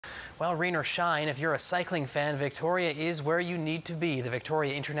Well, rain or shine, if you're a cycling fan, Victoria is where you need to be. The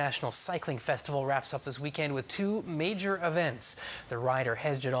Victoria International Cycling Festival wraps up this weekend with two major events. The Rider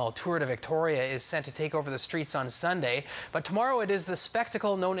Hesjedal Tour de Victoria is set to take over the streets on Sunday, but tomorrow it is the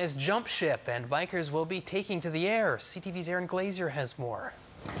spectacle known as Jumpship, and bikers will be taking to the air. CTV's Aaron Glazier has more.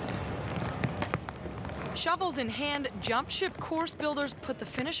 Shovels in hand, Jumpship course builders put the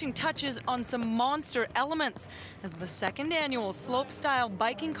finishing touches on some monster elements as the second annual slope-style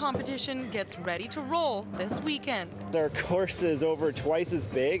biking competition gets ready to roll this weekend. Our course is over twice as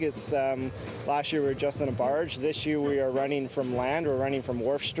big. It's last year we were just on a barge. This year we are running from land. We're running from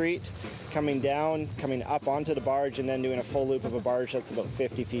Wharf Street, coming down, coming up onto the barge, and then doing a full loop of a barge that's about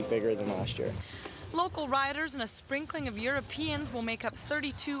 50 feet bigger than last year. Local riders and a sprinkling of Europeans will make up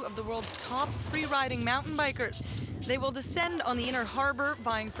 32 of the world's top free-riding mountain bikers. They will descend on the inner harbour,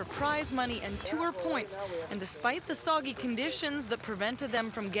 vying for prize money and tour points. And despite the soggy conditions that prevented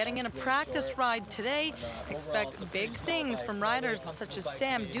them from getting in a practice ride today, expect big things from riders such as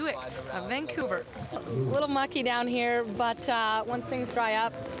Sam Dewick of Vancouver. A little mucky down here, but once things dry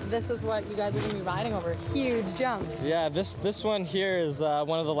up, this is what you guys are going to be riding over. Huge jumps. Yeah, this one here is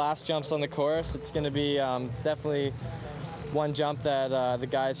one of the last jumps on the course. It's going to be definitely one jump that the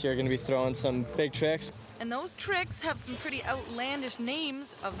guys here are going to be throwing some big tricks. And those tricks have some pretty outlandish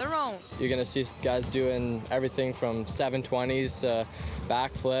names of their own. You're going to see guys doing everything from 720s to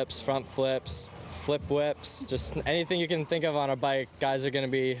back flips, front flips, flip whips, just anything you can think of on a bike, guys are going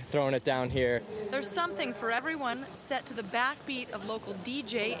to be throwing it down here. There's something for everyone, set to the backbeat of local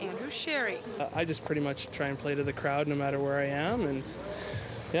DJ Andrew Sherry. I just pretty much try and play to the crowd no matter where I am, and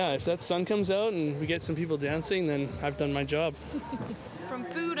yeah, if that sun comes out and we get some people dancing, then I've done my job. From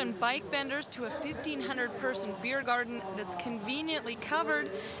food and bike vendors to a 1,500-person beer garden that's conveniently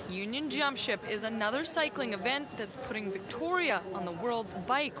covered, Union Jumpship is another cycling event that's putting Victoria on the world's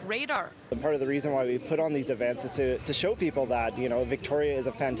bike radar. Part of the reason why we put on these events is to show people that, you know, Victoria is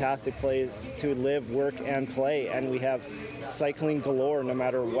a fantastic place to live, work, and play, and we have cycling galore no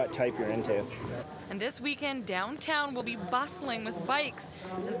matter what type you're into. And this weekend, downtown will be bustling with bikes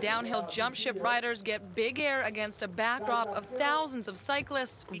as downhill Jumpship riders get big air against a backdrop of thousands of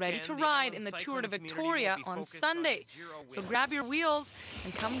cyclists ready to ride in the Tour de Victoria on Sunday. So grab your wheels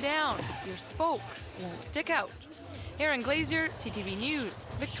and come down. Your spokes won't stick out. Aaron Glazier, CTV News,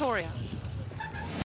 Victoria.